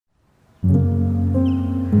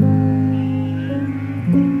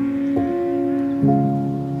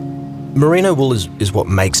Merino wool is what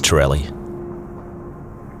makes Toorallie.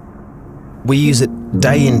 We use it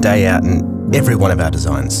day in, day out in every one of our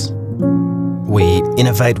designs. We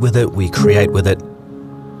innovate with it, we create with it.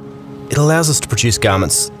 It allows us to produce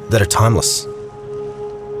garments that are timeless.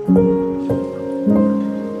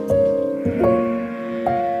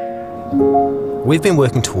 We've been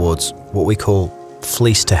working towards what we call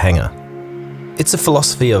fleece to hanger. It's a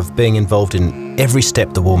philosophy of being involved in every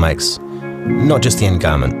step the wool makes, not just the end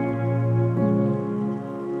garment.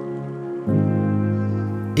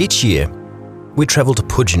 Each year, we travel to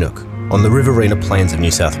Pooginook on the Riverina plains of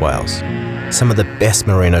New South Wales, some of the best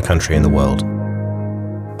merino country in the world.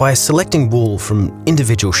 By selecting wool from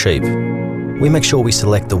individual sheep, we make sure we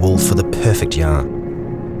select the wool for the perfect yarn.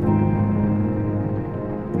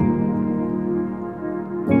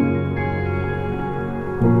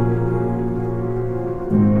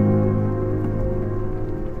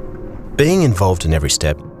 Being involved in every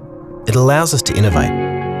step, it allows us to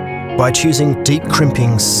innovate. By choosing deep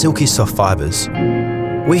crimping, silky soft fibres,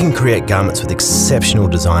 we can create garments with exceptional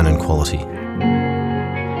design and quality.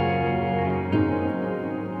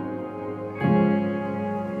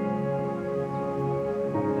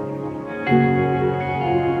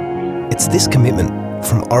 It's this commitment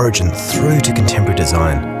from origin through to contemporary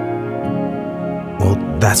design. Well,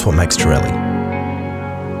 that's what makes Toorallie.